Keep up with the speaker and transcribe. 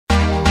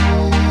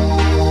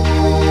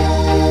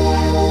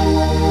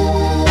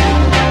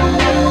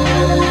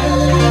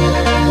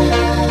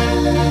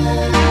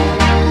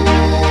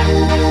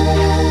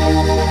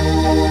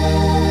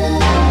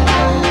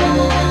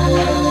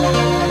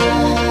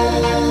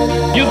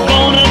You're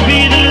gonna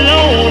be the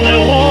lonely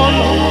one.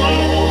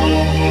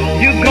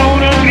 You're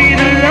gonna be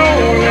the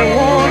lonely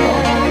one.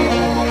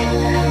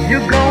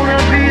 You're gonna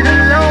be the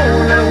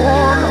lonely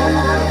one.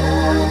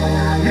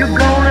 You're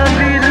gonna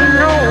be the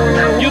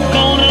lonely one. You're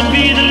gonna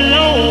be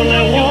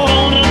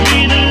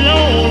the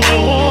lonely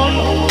one.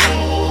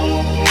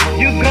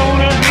 You're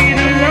gonna be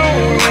the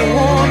lonely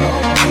one.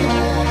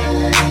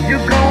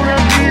 You're gonna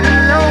be the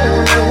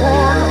lonely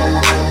one.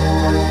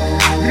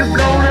 You're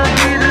gonna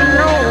be the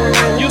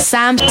lonely one.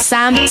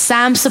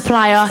 Sam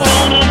Supplier. You're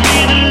gonna be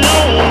the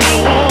lonely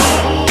one.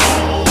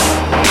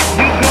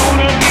 You're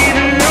gonna be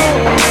the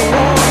lonely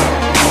one.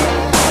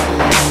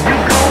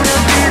 You're gonna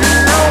be the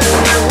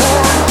lonely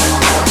one.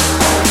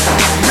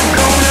 You're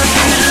gonna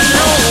be the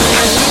lonely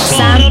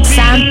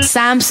one.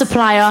 Sam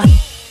Supplier.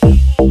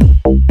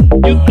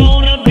 You're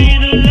gonna be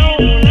the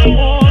lonely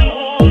one.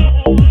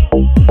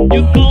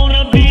 You're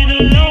gonna be the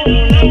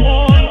lonely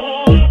one.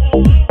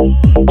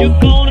 You're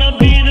gonna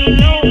be the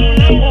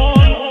lonely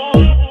one.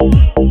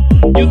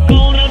 You're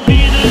gonna be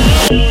the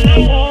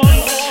lonely one.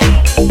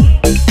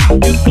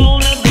 You're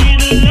gonna be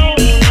the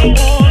lonely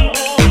one.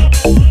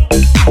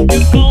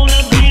 You're gonna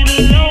be the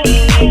lonely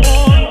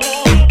one.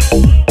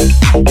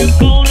 You're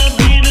gonna be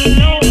the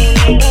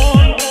lonely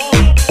one.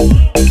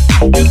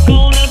 You're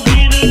gonna be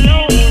the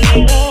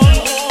lonely one.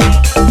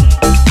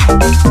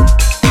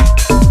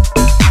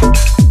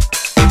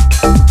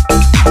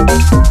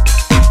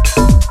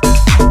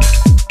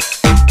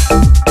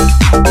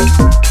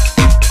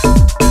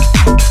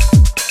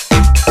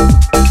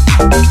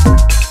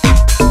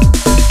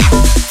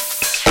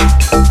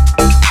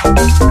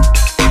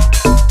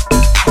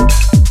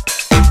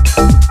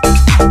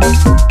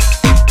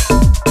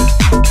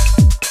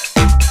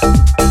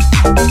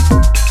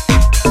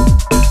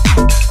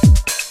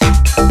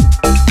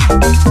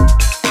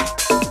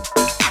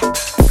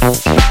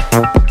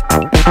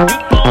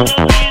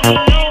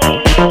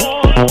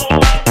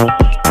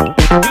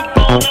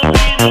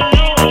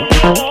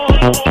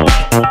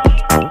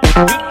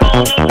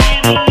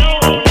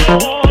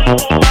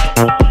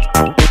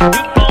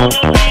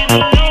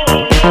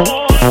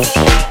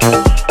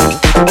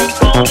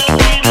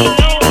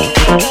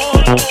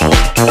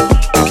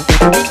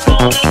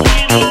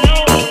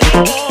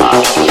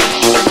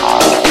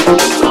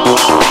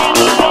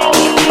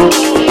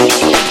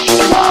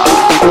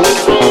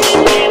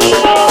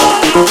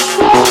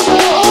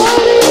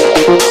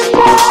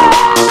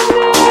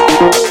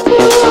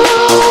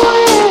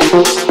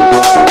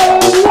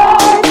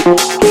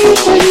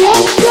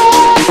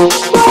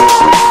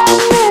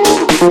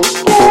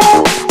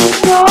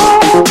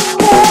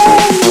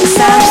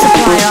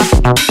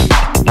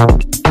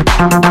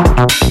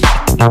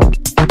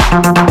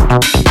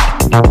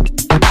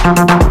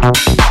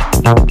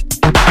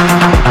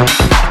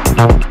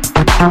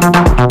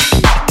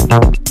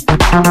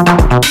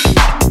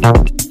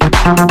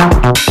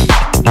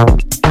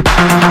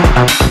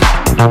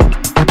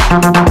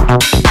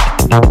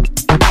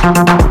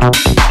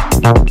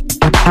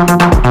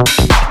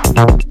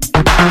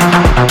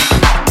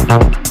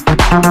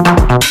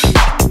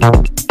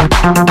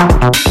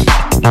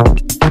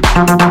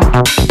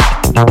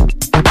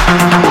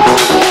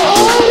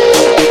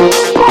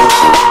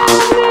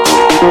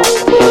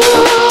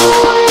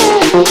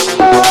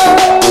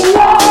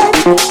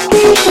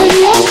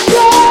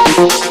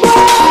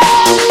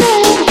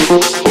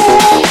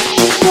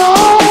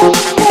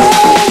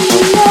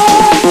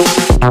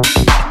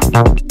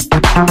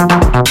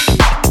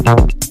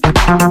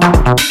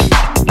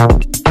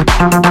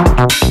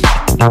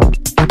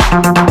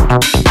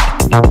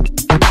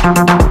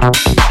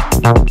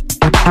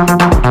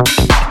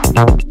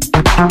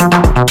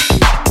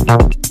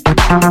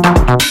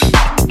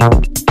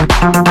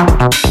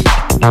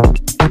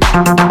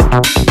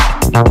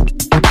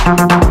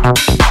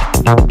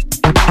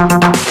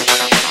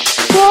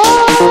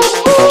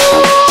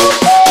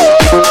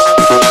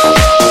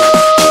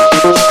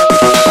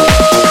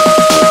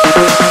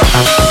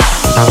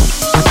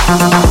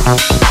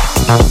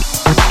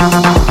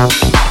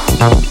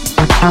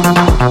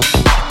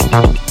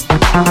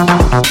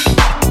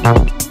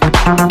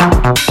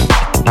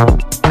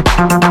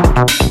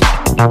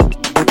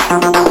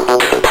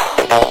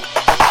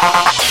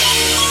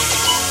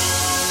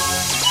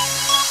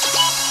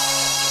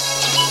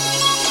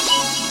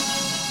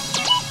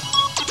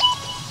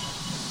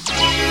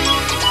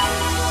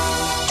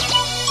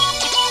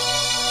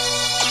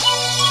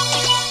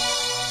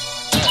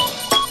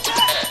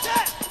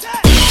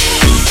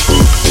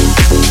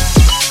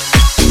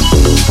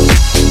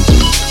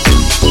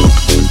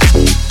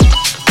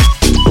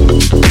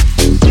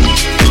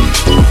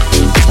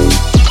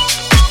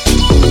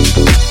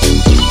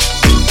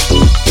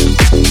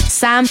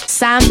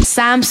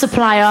 Sam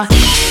Supplier.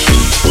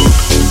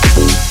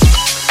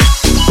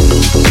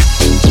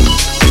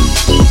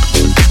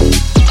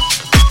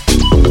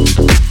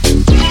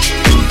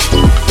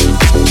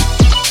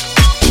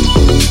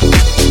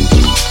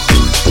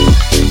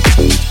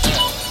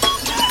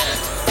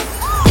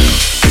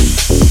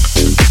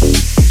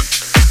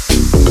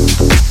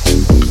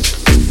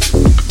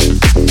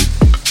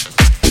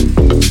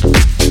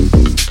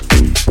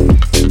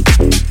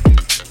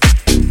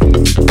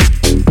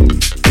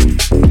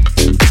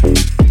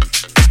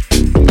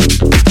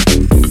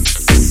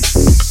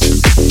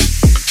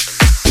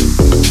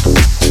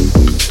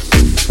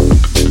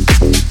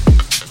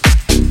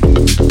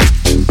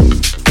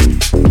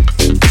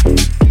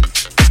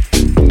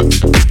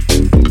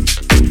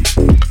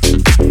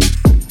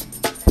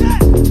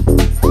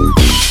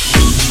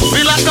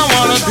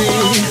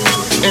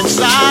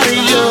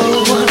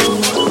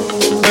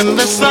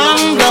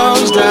 sun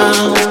goes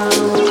down,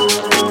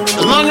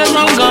 as long as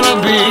I'm gonna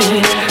be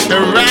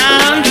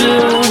around you.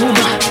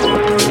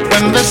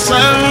 When the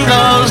sun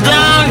goes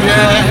down,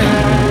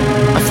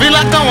 yeah, I feel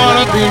like I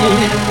wanna be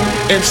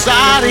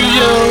inside of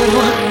you.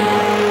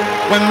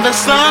 When the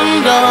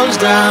sun goes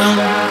down,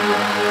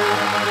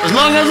 as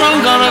long as I'm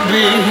gonna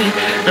be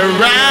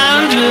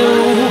around you.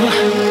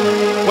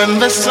 When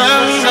the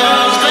sun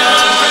goes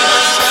down.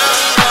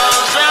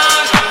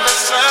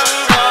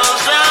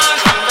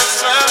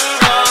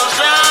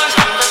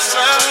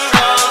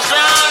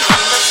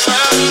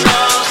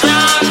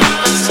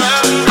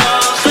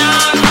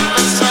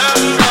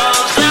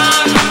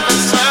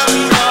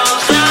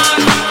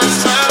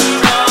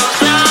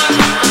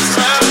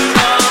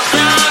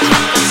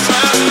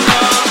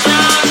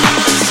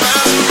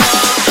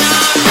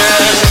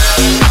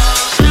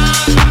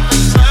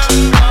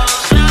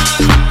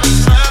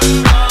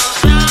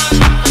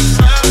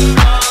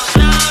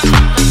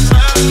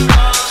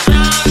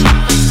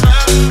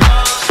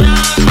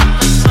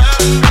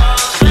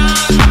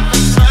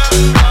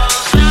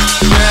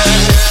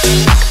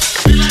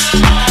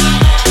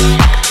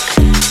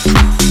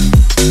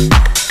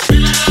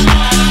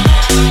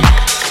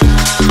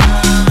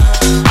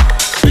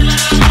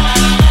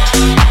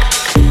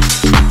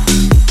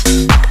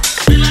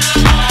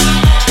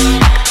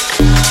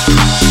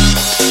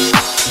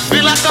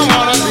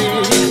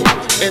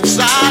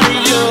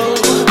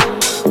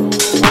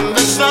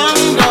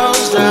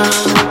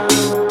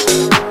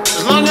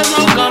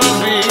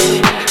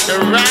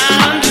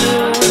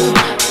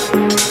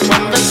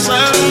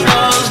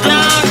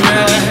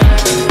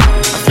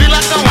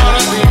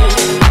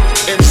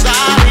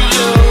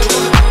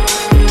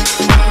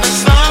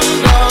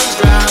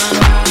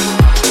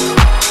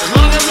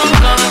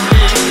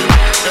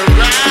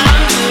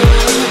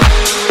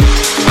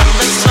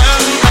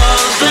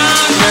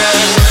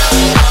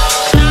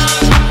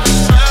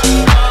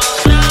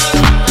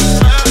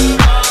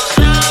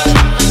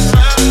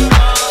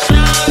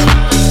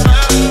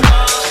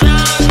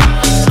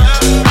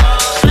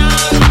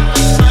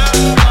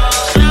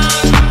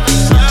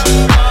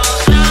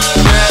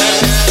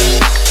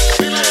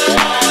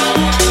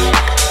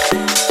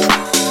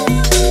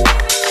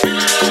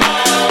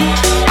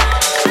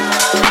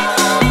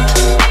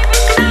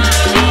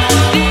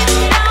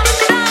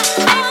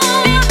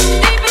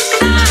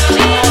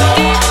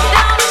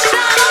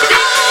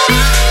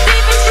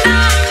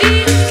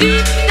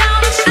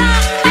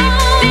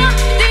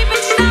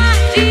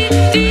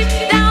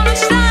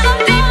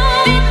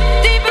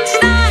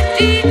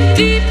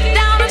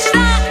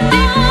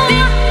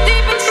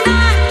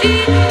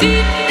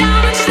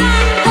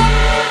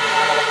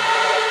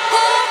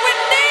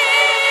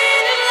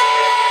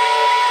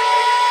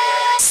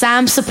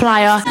 Sam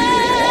Supplier.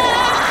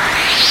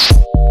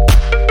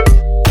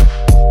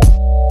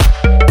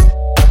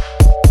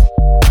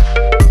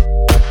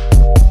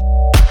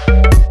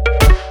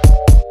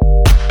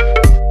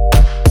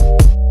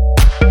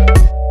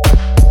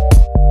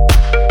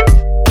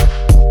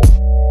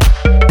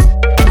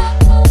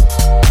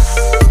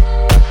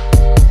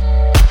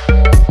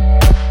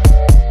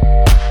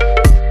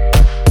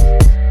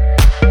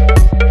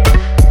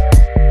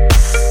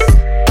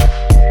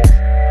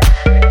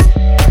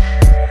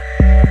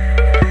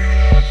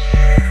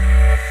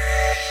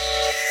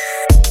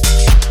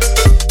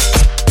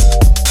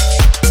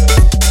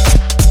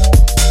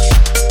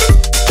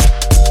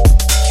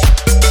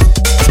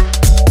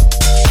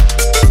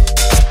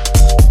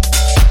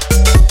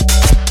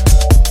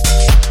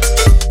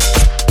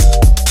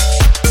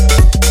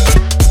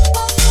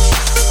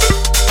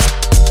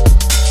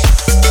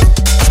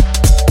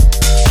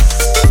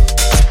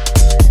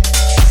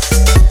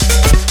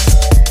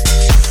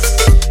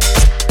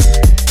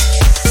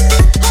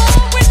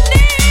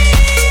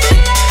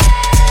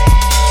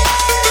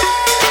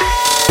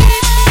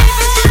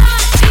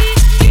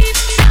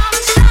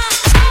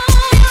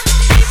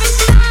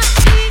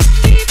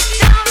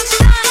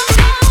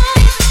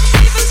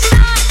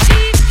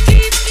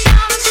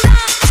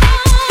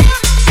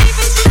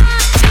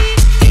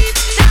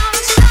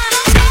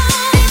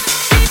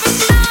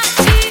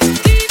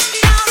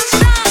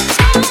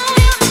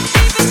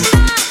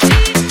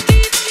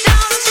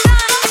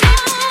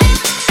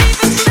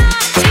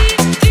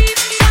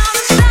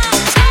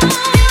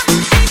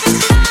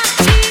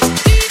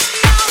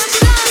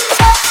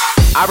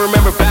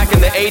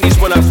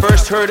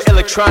 Heard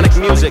electronic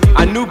music.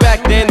 I knew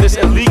back then this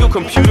illegal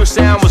computer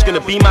sound was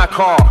gonna be my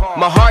call.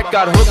 My heart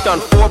got hooked on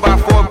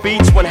 4x4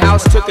 beats when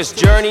House took us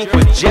journey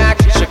with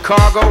Jack,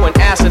 Chicago, and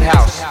Acid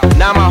House.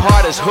 Now my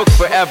heart is hooked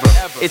forever.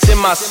 It's in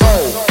my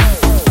soul.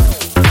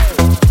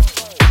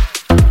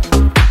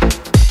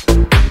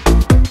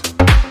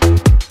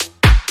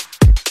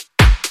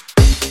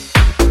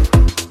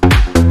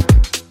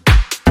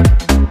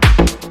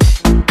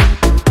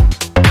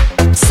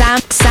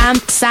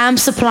 Sam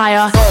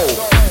Supplier.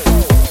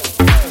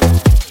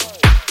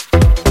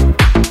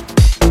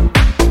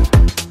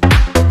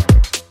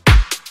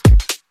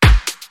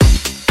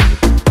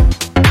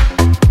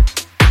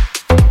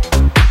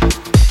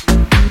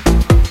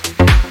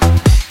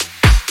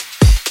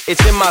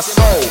 It's in my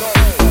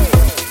soul.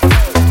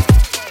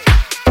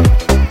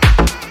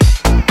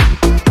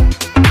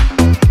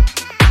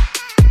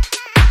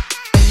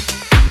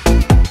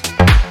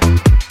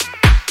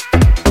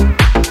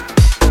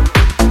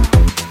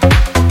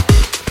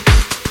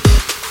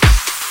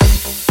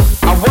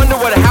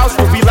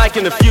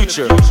 In the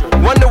future,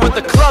 wonder what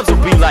the clubs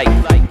will be like.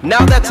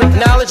 Now that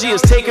technology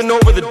has taken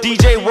over the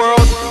DJ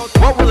world,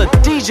 what will a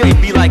DJ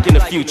be like in the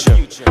future?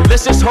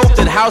 Let's just hope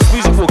that house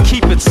music will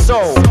keep its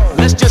soul.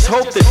 Let's just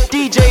hope that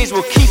DJs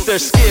will keep their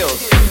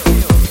skills.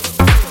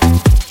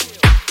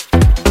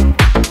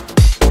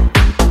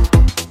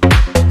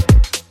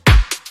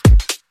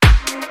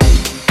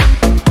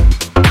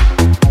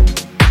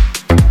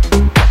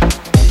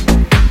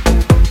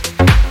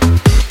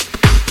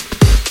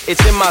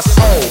 It's in my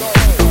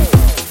soul.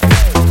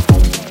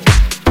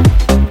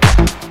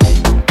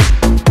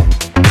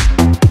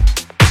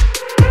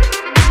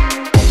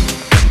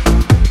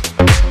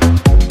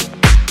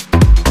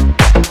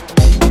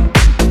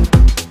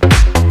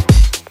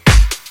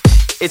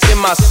 It's in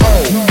my soul.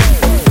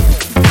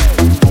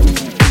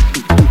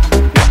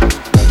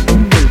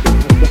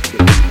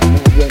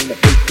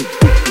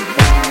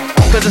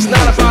 Cause it's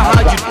not about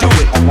how you do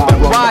it, but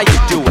why you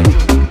do it.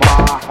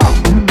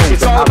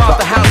 It's all about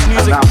the house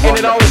music, and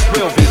it always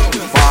will be.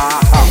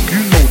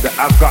 You know that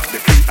I've got the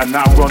key and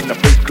I run the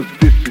place cause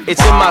this is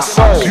it's in my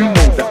soul. You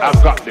know that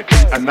I've got the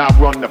key and I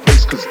run the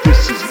place cause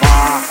this is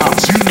my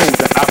house. You know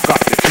that I've got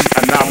the key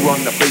and I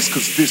run the place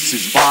cause this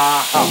is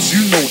my house.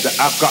 You know that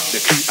I've got the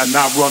key and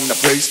I run the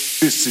place.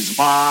 This is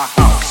my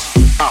house.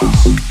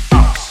 House.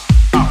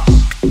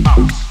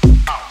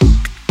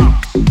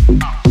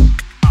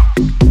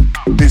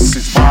 This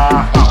is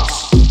my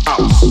house.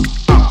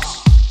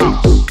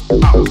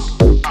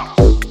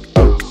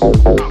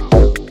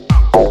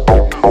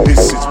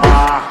 This is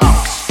my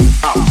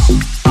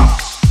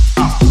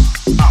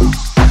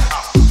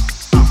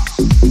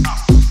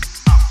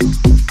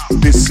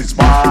This is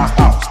my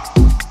house.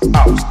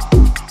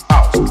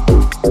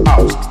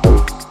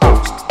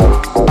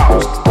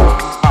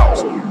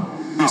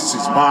 This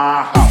is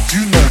my house.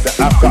 You know that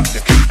I've got the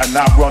key and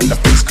I run the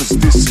place cause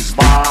this is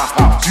my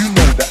house. You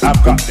know that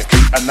I've got the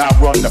key and I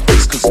run the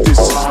place cause this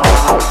is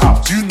my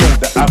house. You know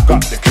that I've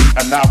got the key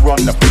and I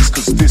run the place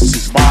cause this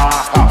is my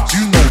house.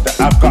 You know that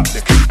I've got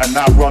the key and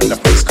I run the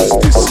place cause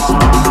this is my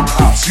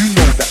house. You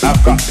know that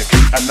I've got the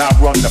key and I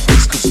run the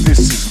place cause this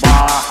is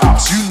my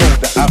house. You know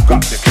that I've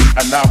got the key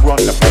and I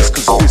run the place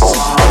cause this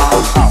is my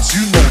house.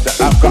 You know that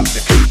I've got the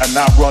key and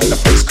I run the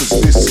place cause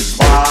this is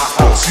my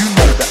house. You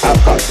know that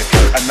I've got the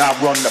key and I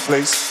run the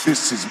place.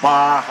 This is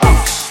my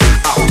house.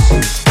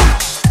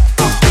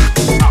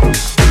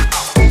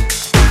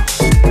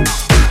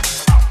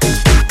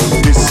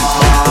 This is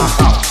my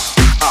house.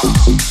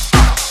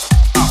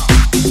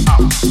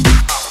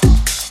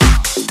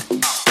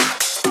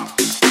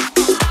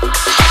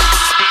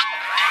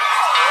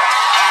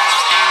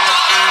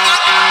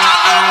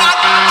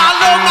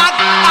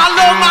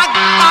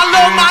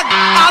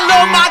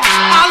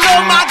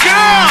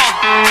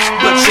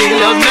 She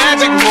loves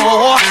magic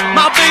more.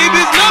 My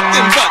baby's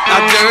nothing but a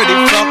dirty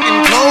fucking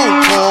cold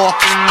core.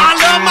 I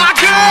love my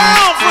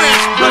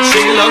girlfriend, but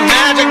she loves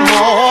magic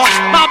more.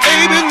 My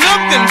baby's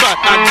nothing but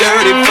a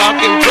dirty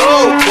fucking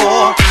cold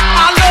core.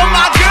 I love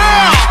my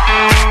girl,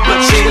 but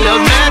she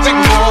loves magic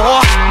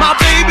more. My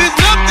baby's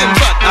nothing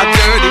but a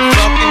dirty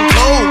fucking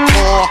cold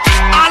core.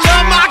 I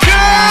love my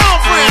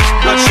girlfriend,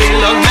 but she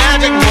loves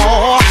magic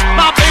more.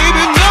 My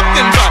baby's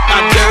nothing but a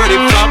dirty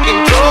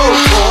fucking cold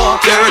core.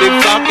 Dirty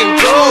fucking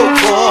cold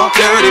core.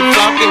 Dirty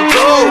fucking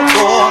cold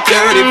core.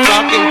 Dirty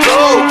fucking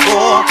cold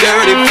core.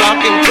 Dirty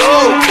fucking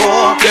cold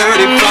core.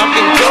 Dirty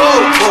fucking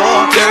cold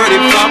core. Dirty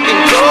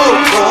fucking cold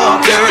core.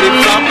 Dirty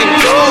fucking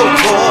cold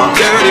core.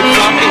 Dirty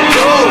fucking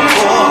cold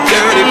core.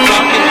 Dirty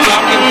fucking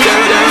dirty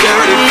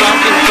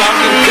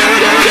fucking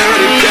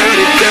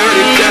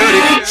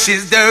dirty.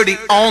 She's dirty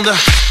on the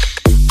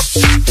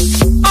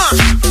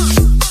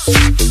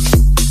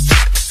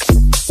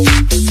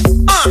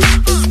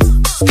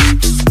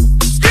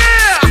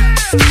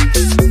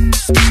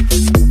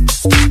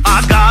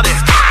I got it.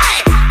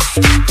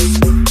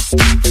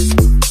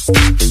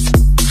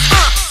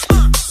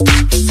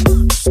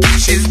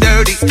 She's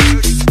dirty.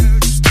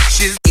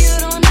 She's You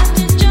don't have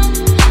to jump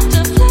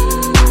to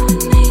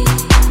find me.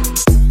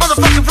 on the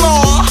fucking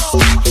floor.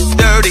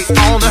 Dirty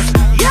on the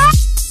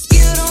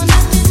You don't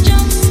have to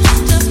jump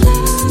to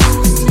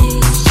find me.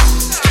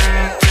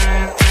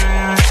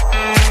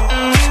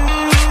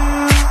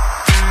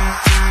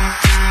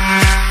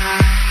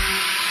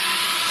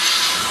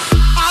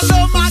 I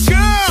love my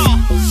girl,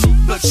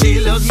 but she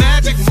loves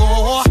magic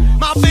more.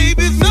 My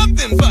baby's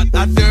nothing but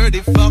a dirty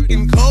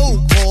fucking cold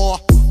core.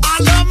 I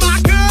love my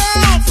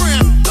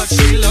girlfriend, but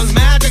she loves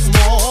magic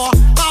more.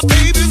 My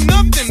baby's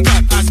nothing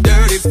but a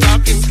dirty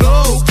fucking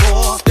cold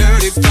core.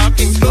 Dirty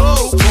fucking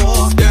cold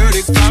core.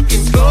 Dirty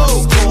fucking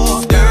cold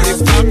core. Dirty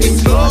fucking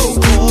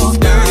cold core.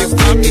 Dirty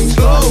fucking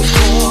cold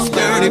core.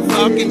 Dirty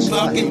fucking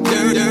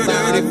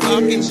dirty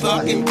fucking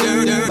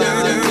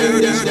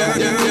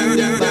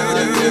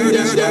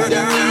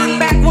dirty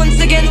Back once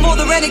again for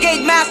the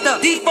renegade master.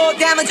 D4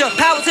 damager,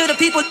 power to the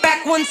people.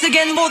 Back once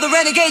again for the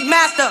renegade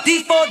master.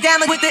 D4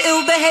 damage with the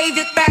ill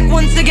behavior. Back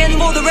once again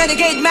for the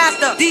renegade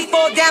master.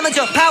 D4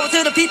 damager, power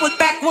to the people.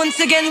 Back once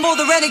again for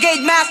the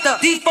renegade master.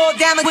 D4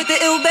 damage with the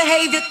ill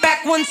behavior.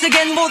 Back once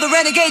again for the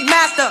renegade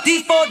master.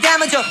 D4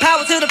 damager,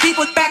 power to the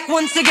people. Back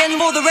once again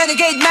for the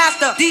renegade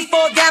master.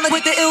 D4 damage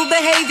with the ill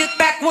behavior.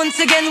 Back once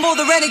again for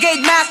the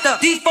renegade master.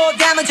 D4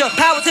 damager,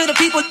 power to the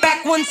people.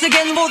 Back once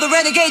again for the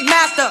renegade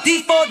master.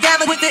 D4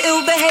 damage with the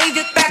ill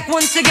behavior. Back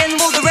once again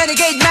for the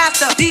renegade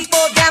master.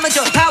 D4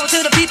 damager, power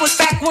to the people.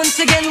 Back once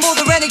again for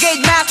the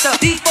renegade master.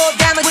 D4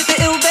 damage with the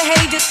ill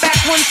behavior. Back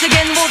once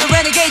again for the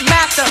renegade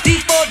master.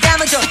 D4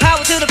 damager,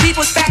 power to the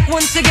people. Back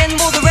once again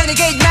for the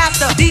renegade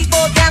master.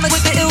 D4 damage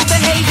with the ill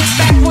behavior.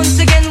 Back once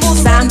again for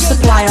the Sound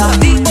supplier.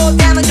 D4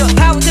 damager,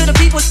 power to the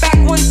people. Back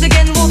once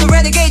again for the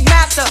renegade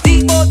master.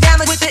 D4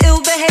 damage with the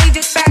ill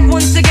behavior. Back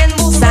once again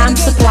for the Sound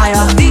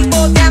supplier.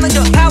 D4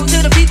 damager, power to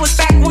the people.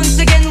 Back once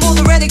again for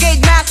the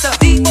renegade master.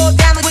 D4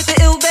 damage with the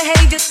ill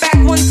behavior. Back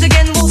once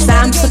again for the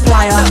Sound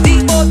supplier.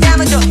 D4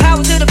 damager,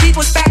 power to the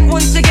people. Back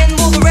once again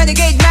for the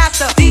renegade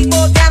master.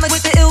 D4 damage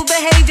with the ill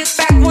behavior.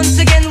 Back once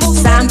again for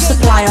the Sound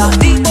supplier.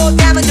 D4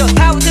 damager,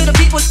 power to the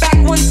people. Back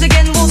once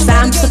again for the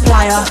Sound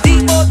supplier.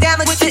 D4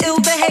 damage with the ill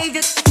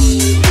behavior.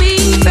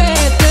 Me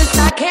breathless,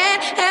 I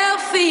can't help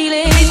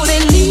feeling. They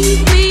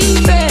leave me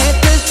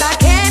breathless, I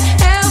can't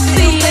help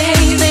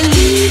feeling. They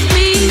leave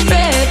me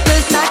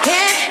breathless, I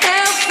can't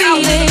help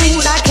feeling.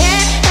 I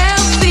can't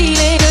help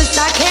feeling, 'cause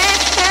I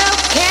can't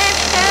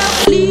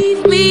help.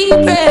 Leave me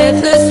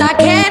breathless, I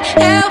can't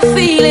help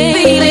feeling.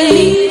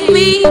 Leave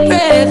me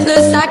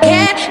breathless, I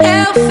can't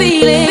help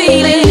feeling.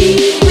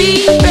 Leave me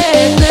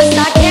breathless,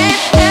 I can't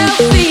help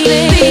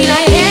feeling.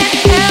 I can't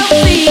help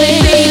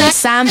feeling.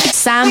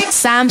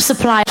 Sam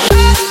supplier.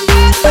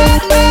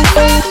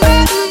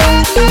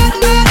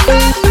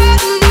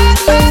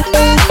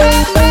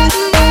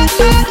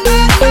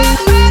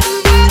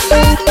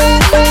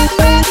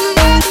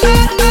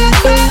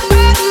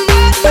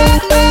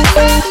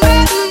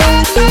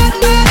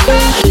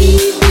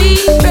 Leave me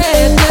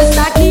breathless,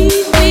 I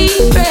keep me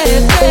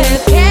breathless.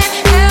 Can't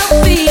help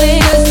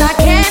feeling, 'cause I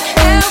can't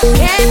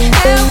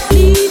help.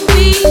 Leave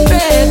me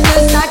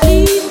breathless, I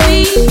keep me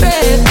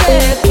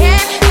breathless.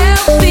 Can't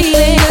help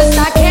feeling, 'cause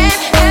I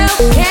can't help.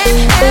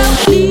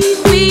 Leave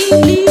me,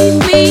 leave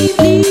me,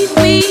 leave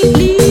me,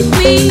 leave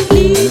me,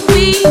 leave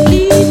me.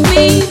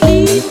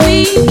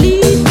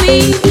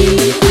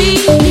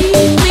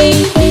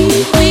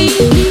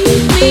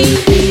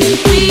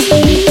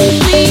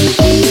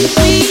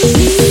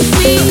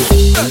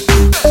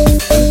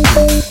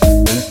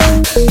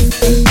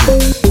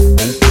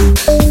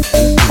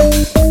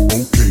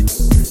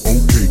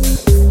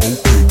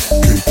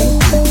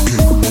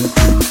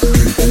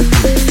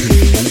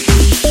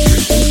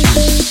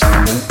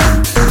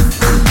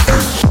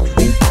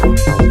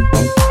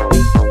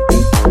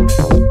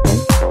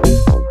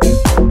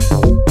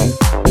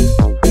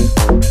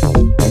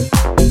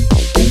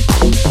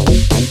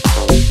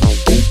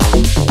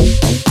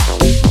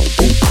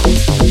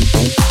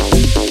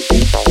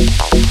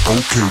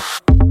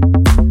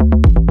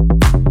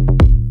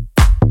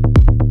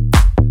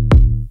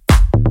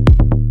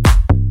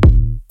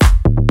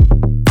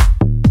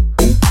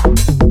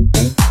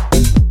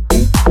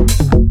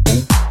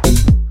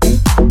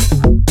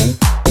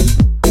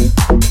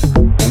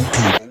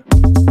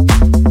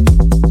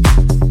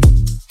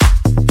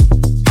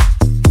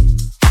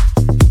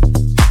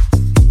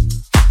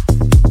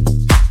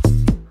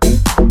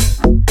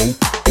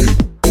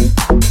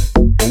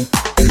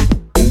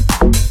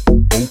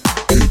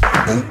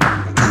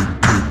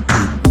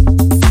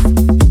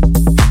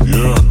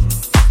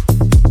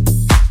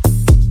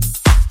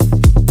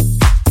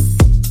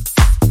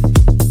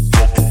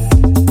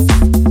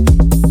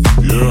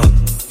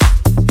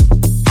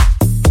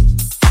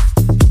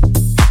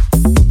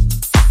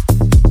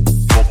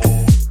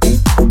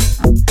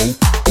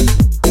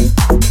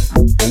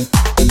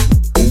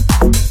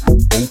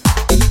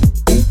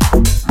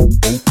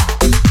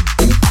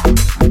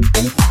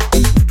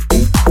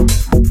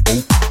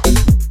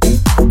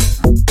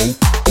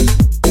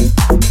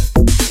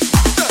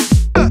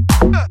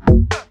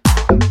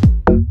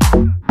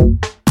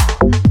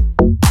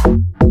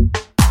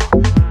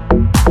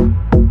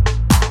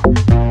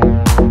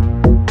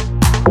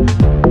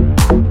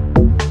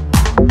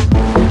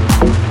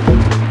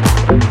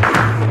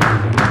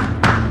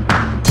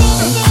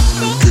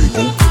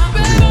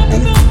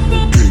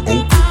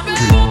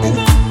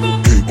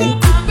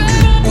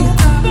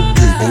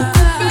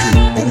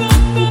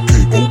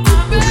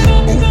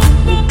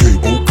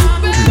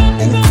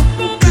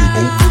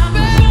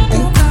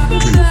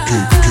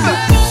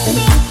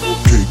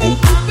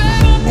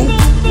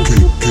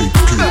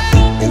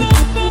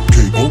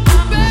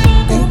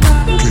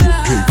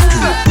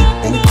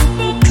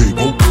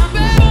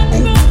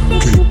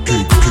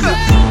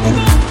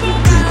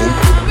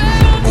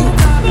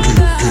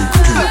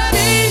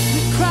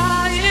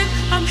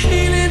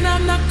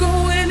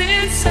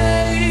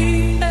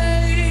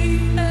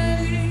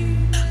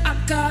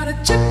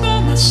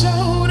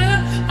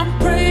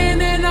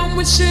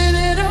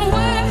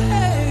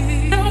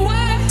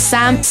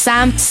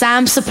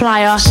 Sam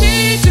Supplier.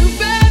 She do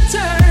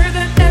better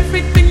than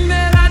everything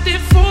that I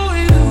did for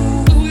you.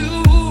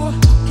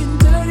 Talking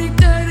dirty,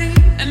 dirty,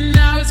 and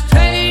now it's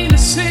plain to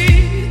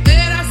see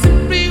that I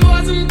simply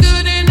wasn't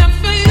good enough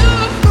for you.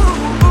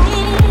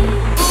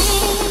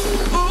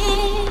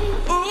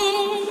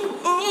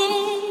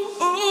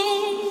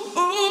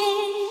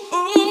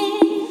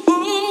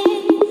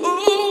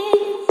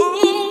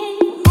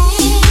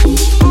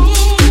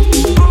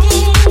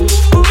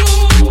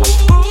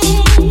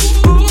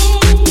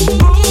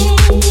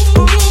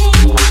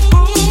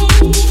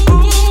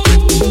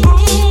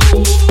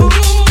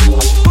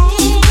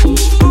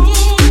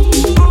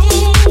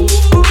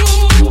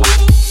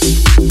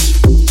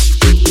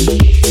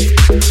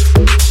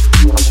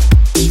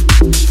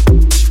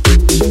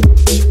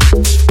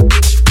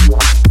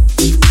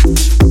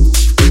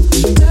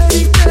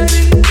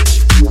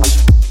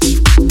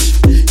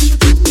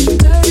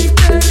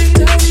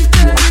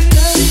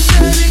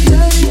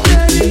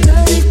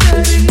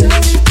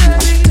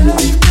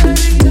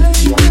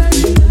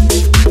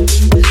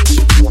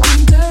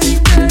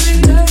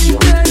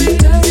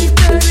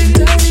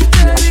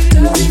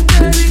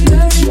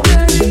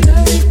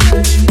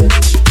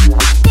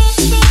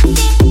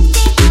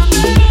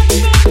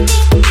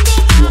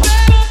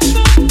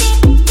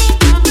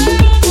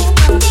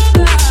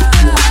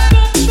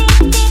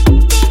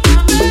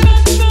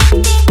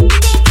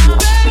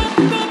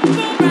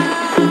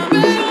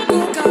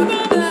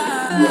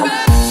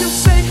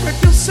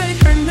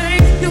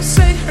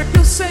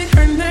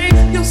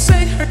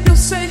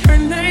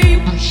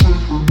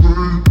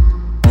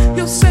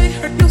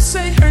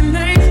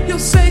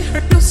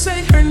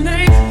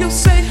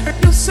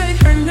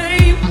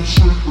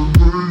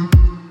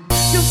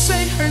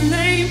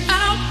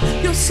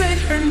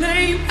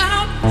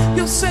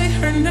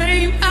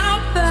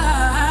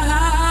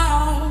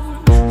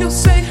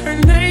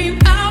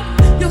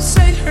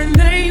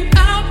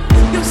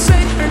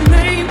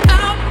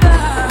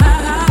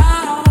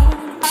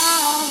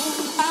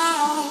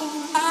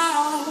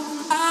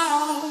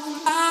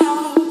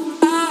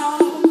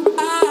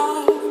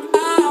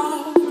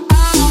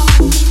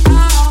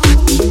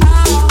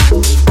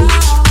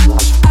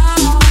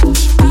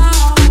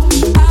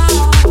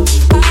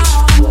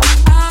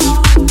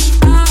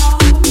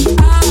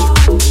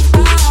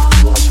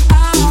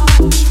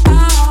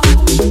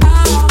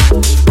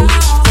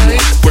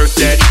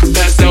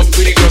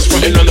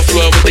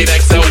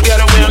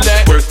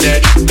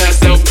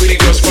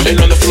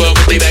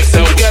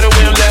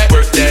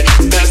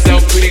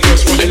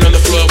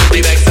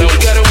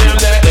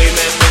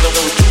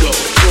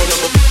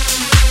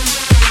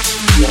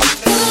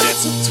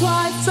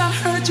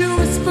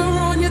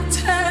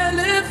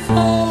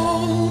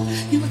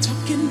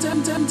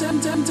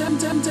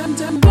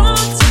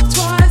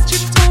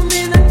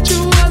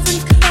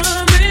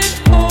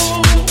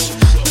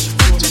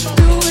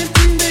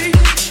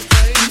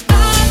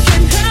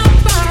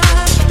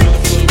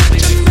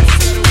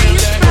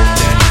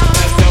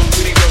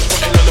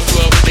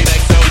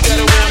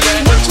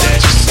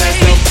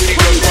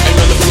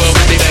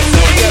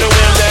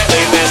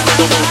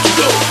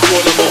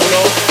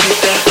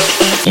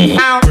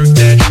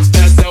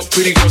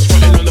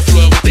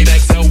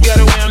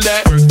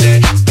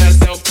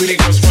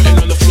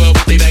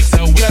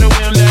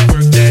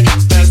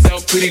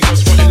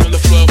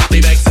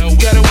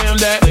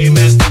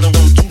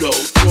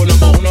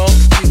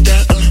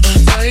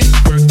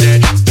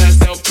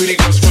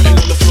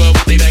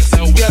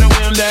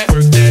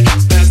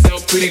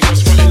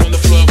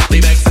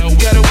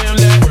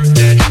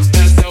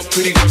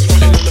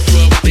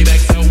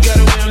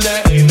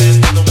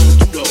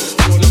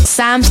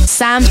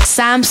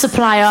 Sam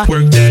Supplier.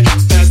 Work that,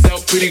 pass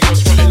out, pretty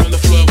girls frontin' on the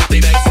floor with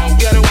they backs out.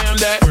 Gotta wham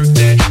that. Work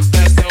that,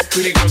 pass out,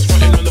 pretty girls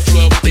frontin' on the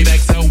floor with they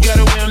backs out.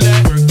 Gotta wham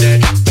that. Work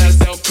that,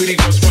 pass out, pretty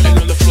girls frontin'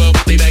 on the floor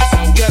with they backs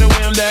out. Gotta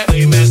wham that.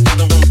 Lame ass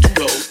nigga want to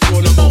go.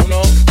 Rule number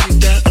uno, keep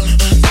that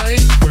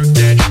tight. Work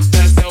that,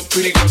 pass out,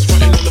 pretty girls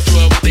frontin' on the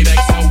floor with they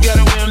backs out.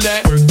 Gotta wham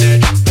that. Work that,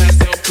 pass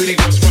out, pretty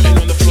girls frontin'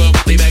 on the floor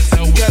with they backs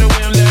out. Gotta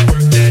wham that.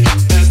 Work that,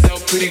 pass out,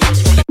 pretty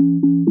girls frontin'.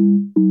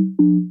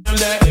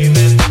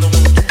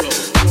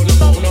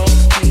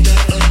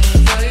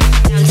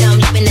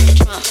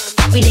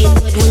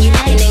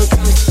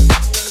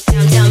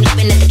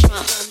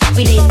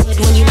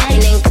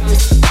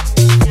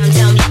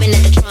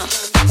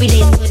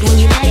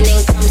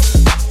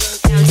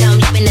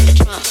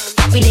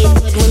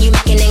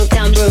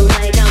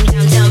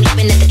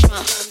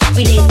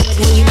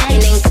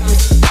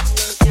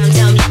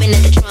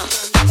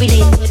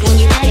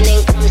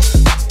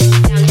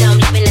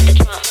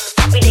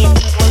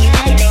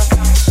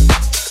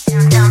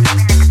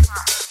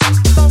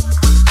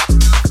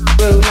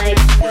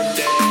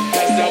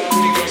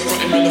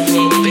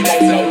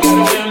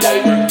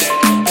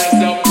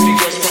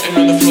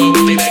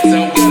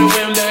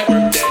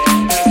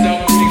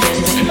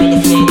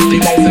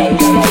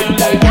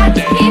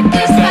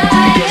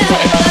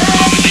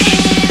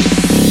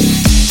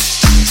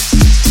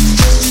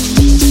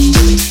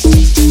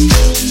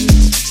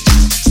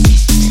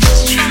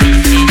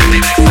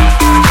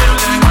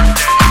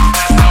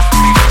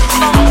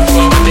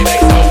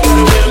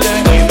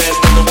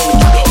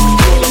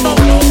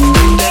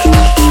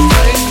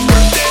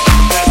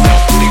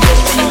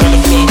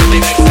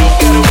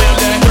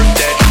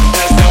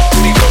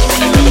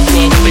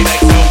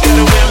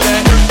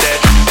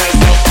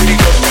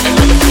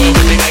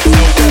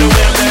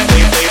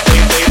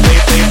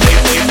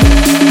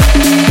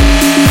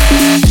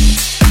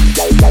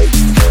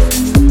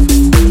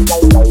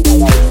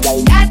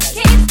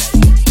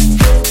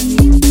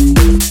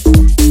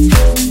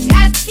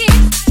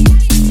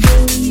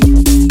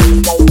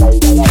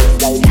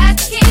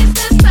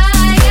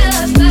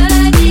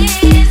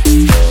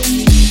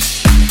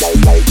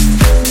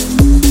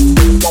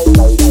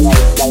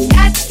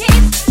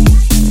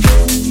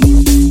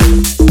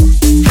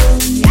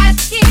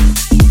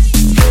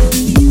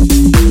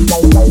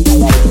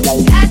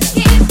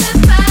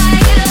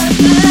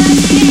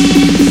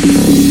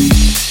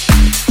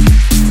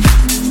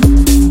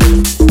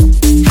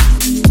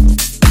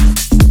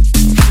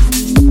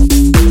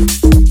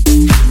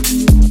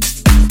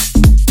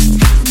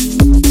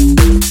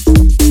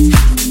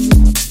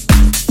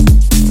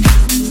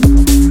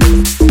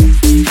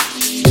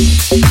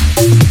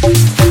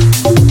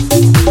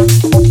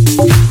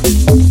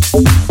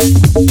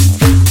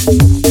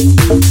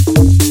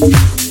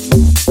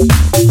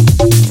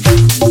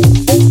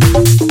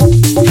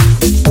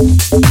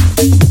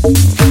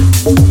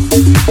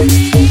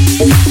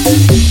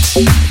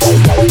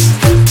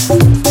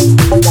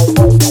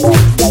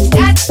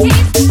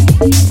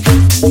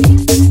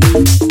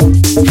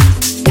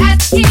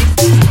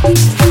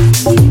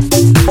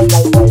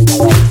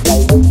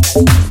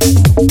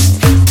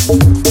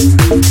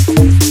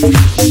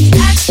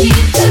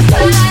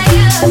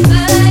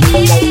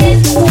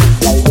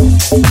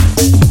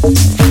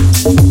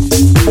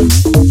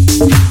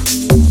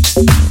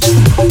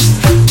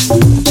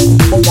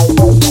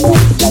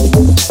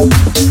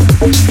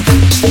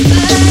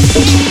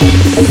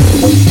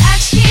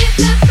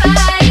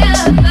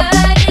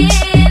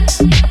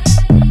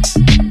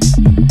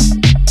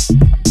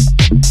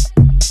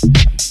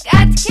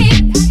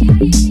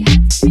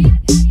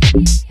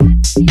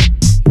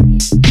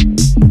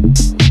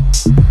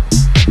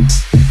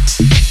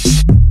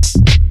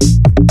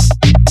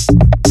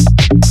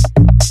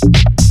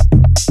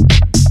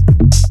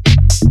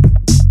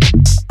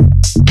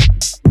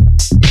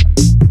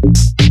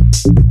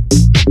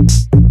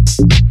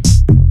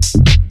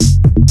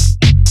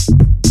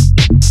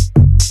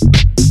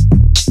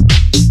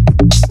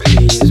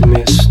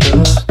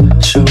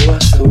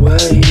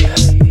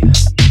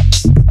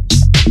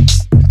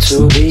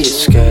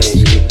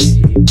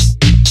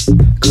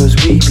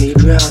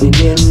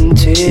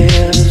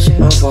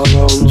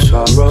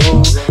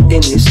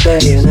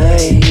 day and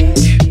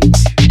age.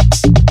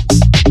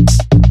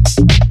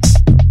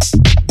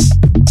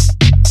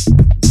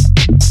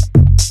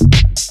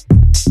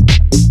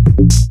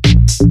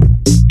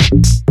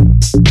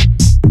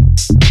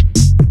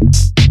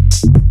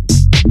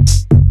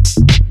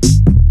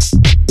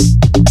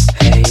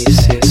 Hey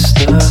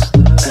sister,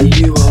 are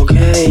you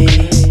okay?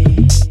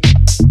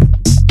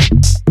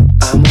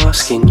 I'm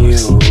asking you,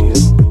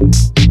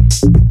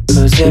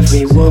 'cause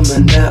every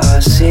woman that I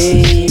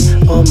see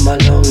on my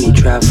lonely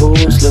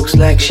travels looks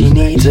like she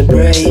needs a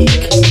break.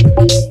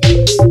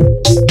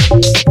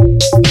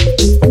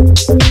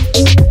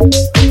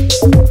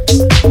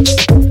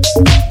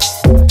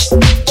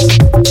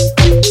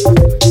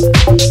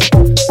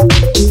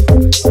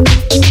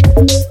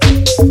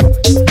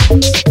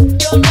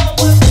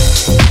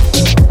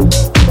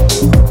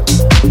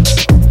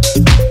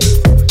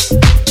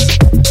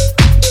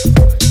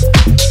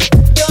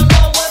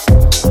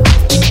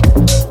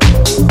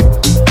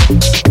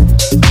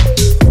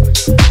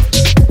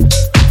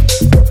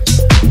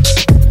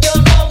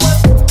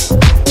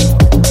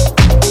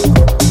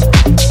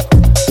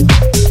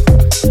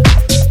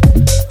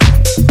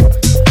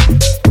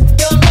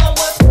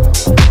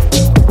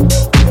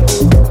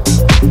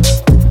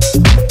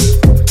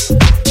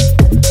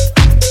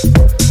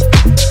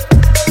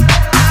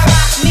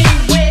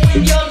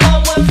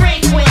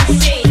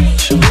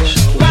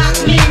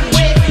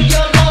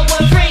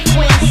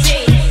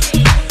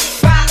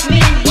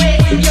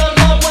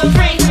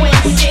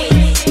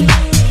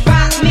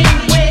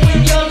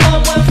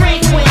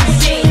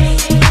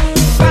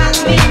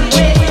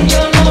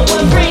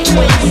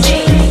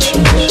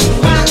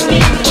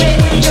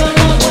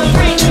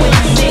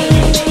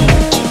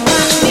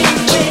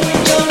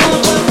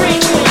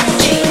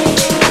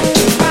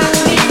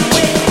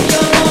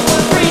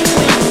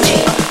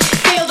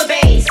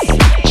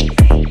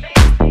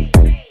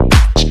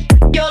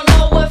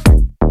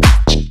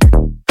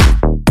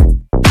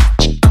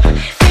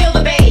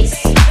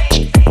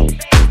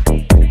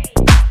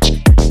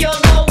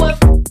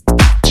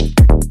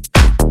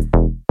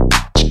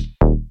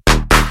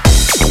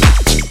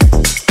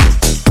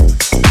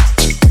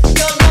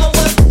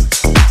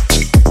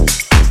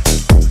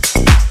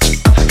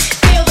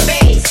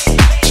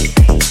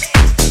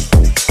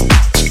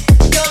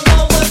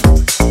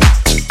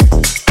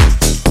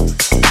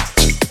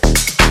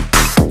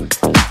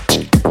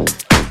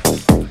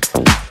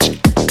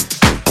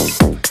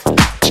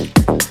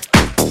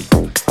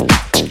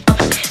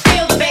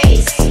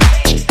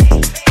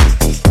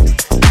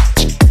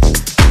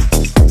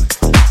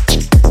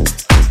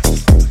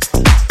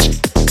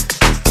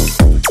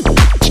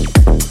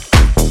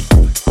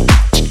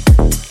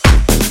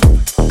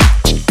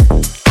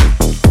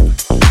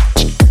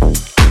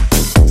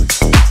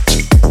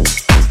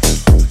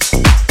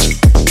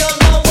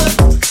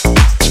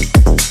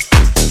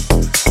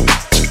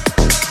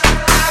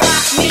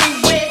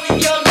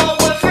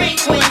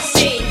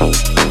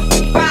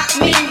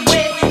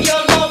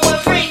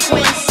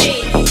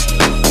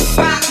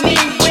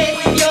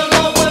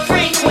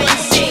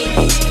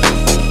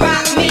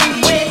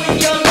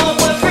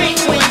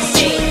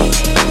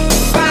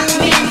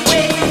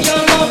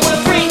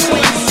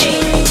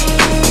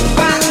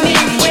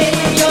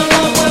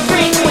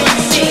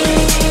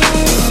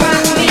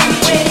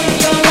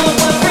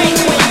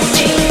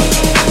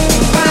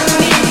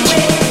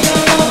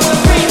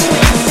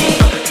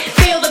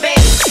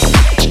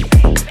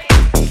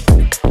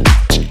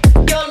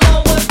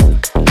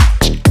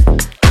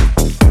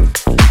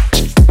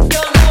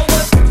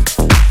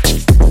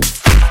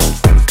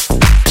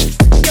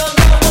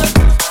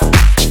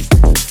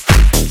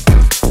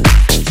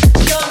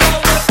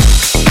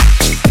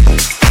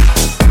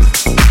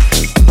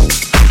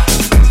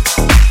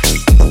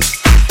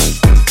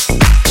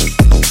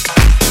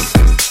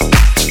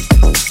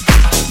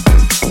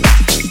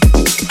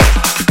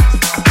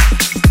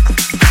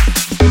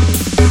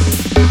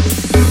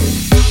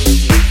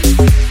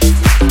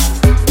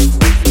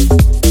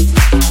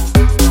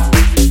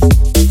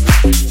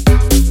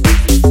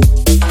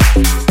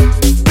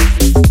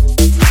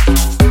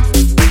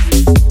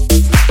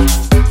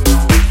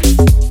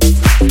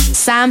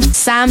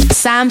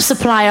 Sam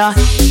Supplier.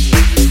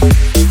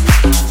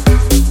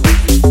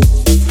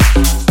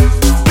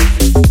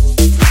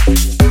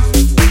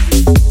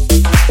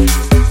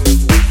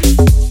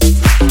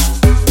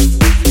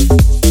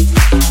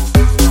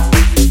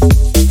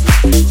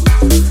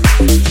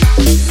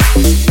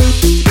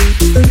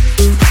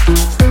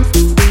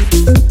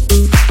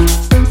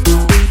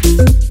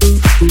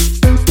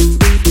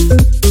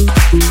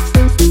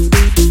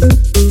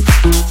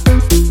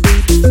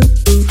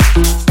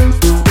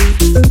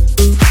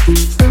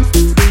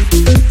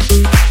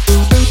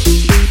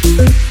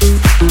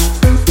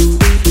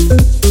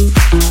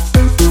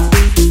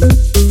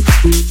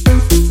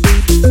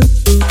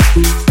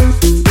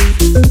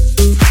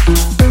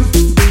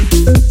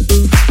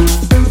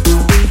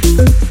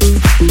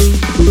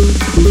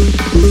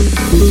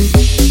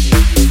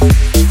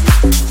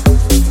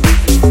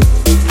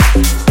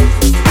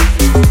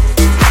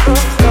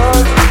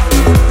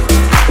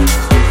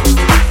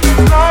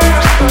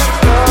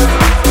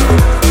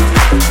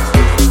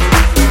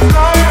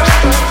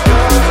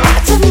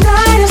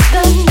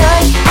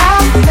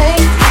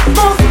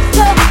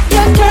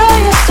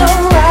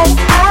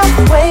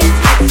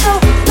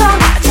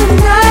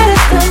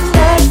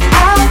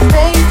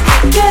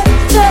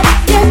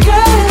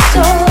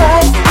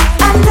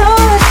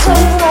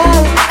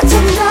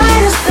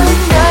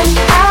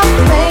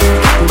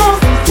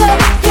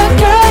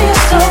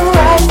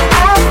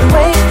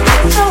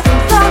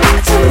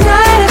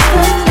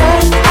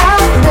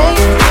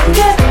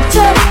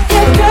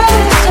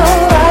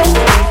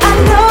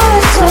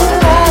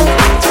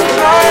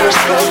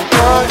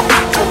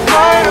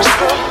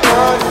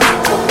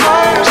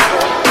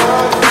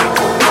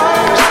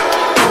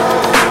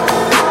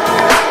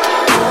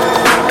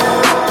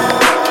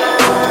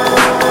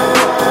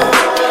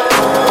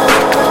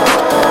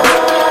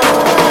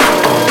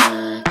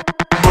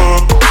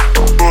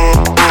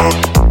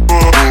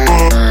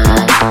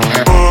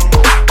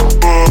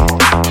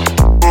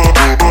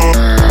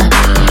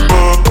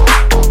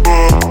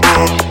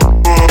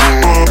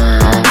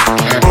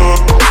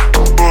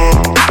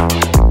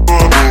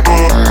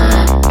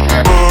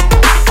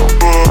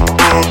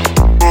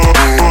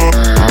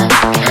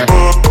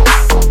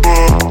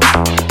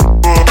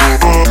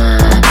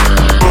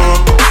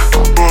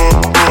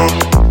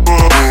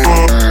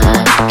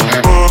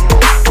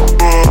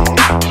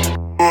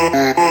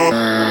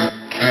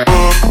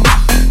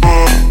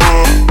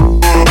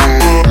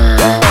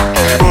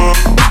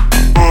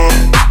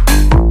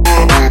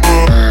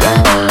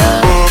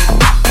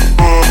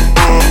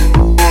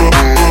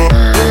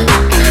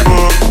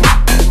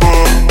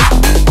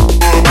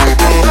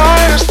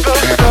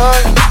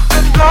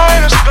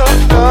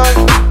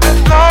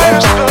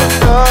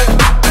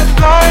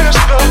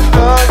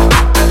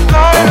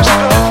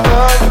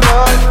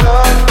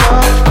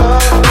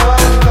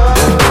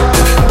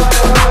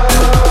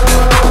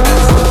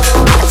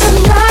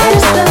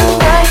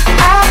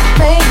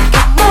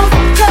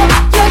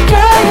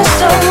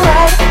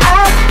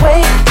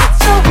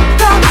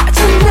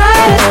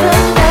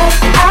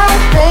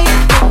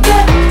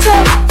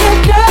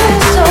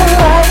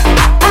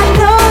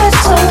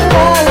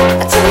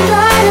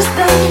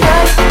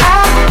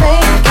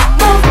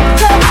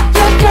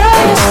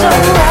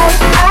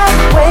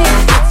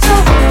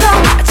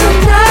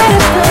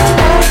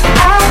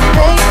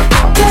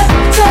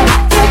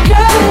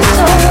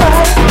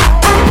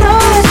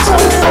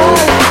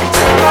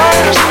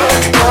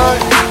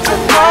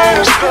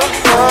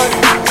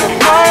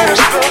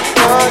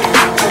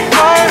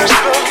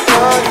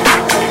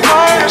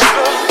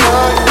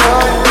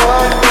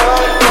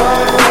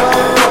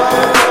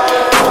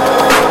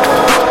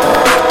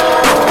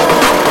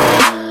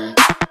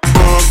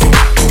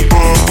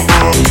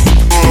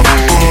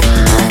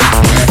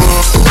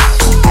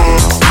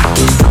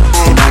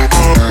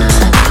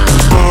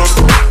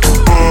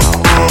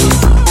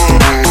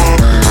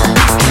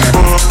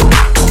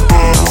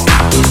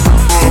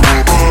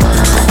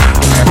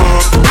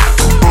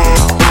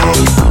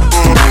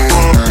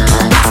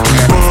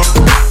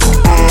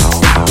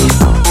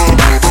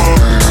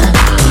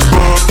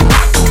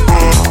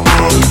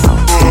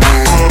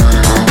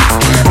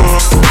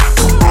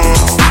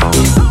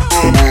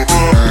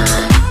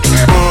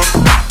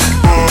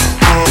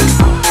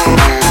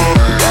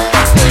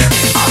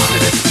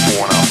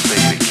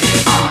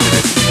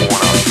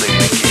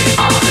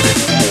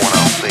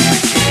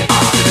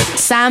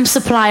 Sam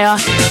Supplier.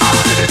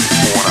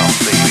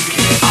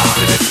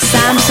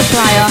 Sam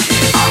Supplier.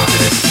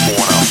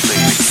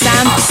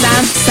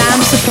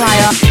 Sam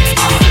Supplier.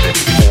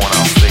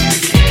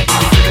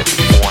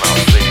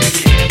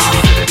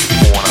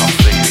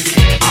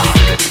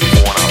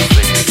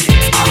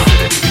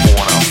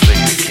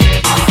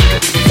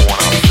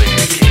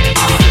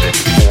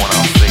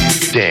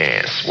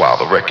 Dance while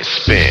the record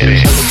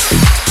spins.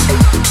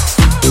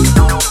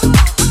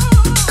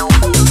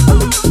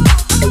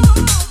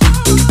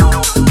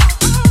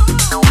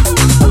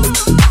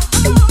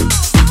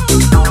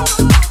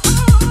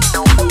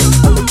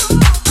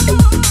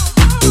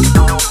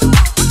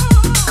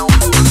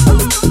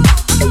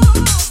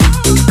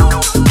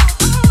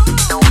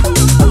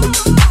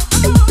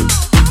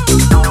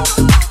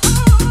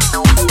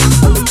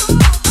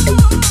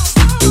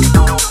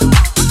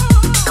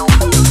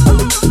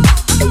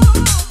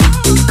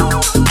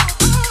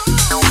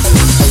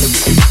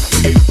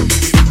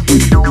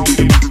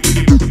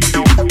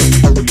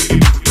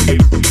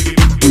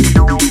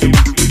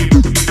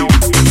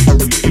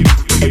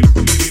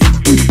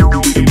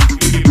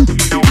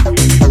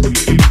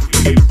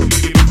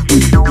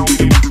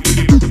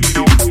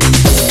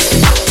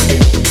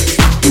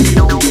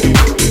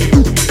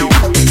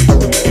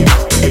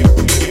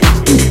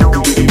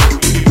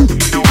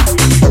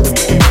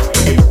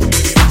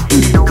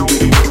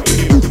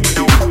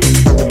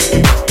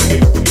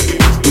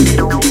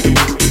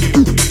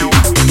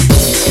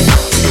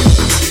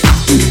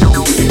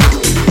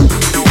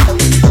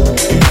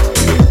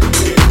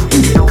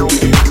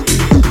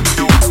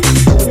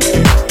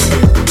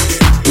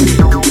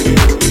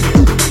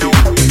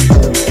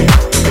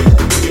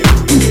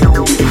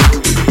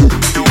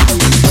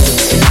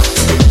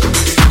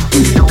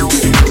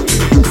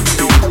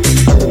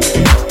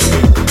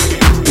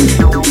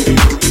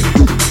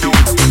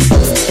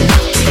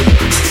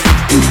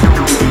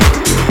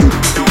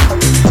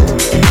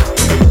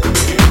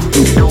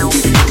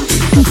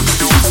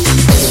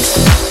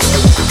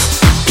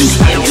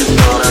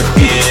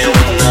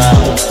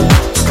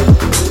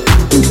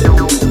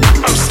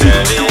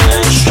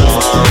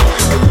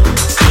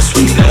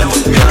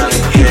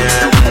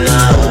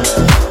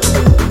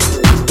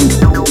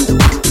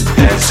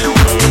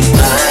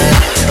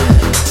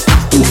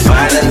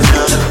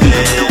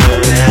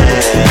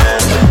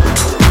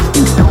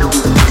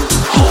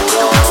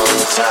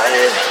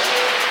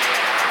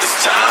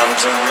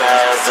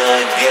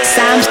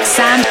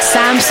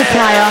 Sam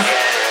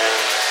Supplier.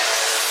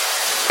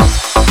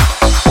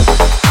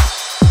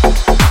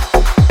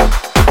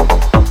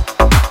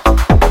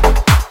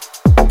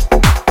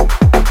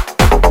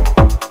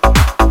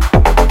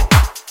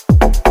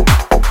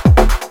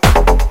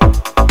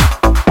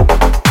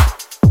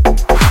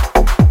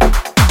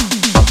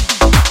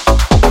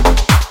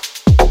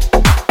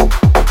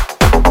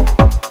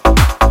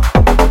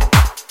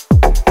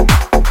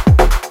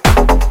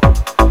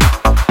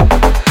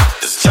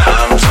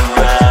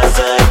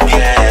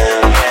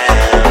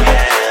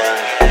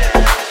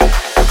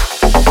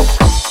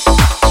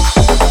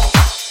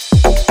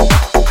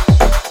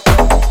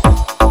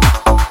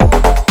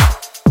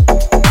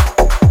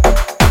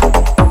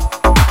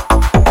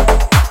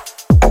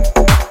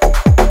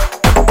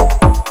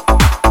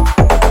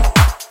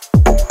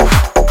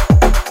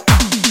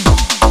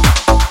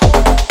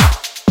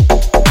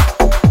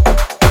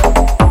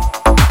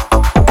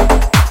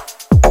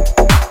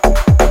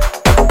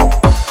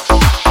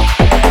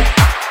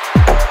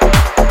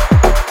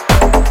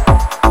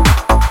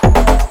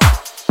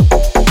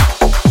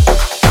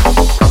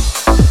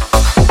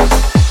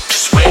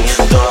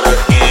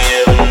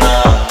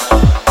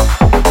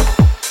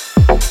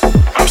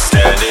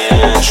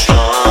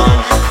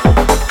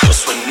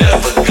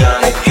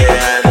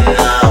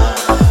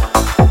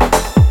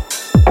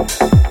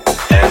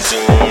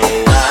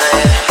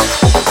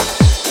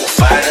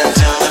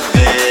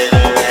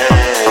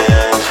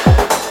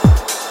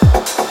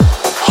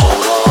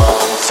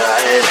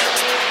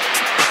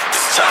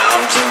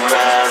 Time to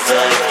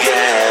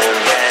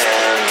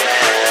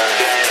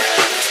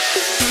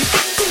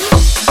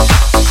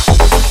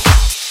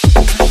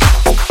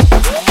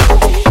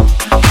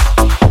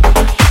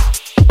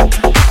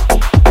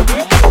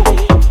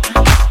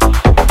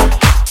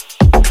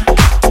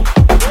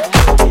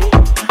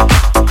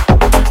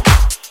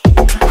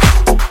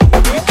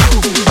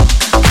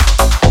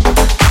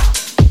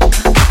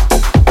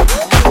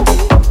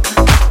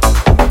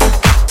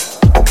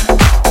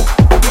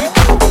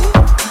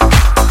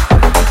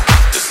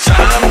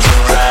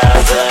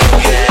rise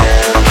again.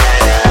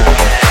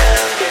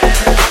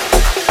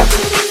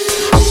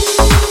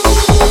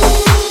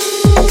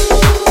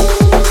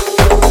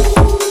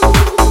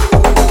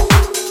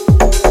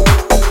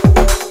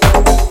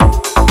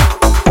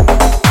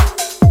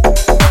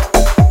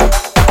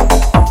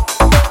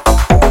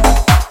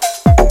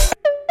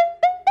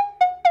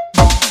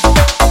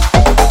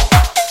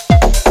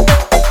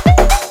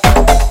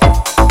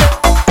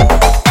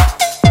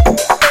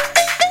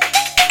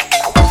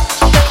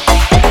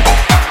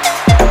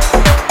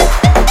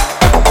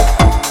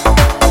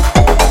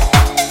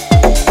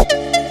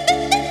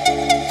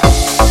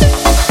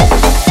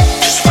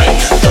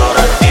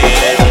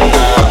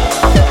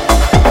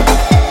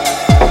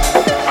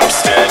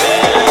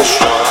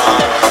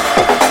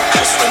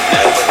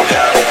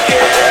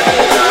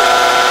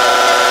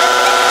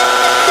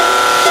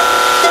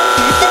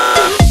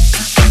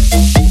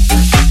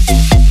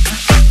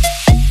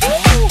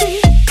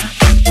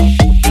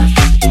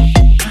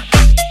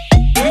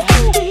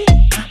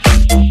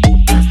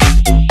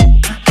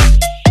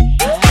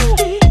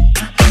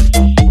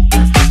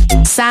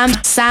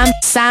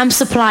 Sam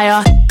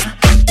Supplier.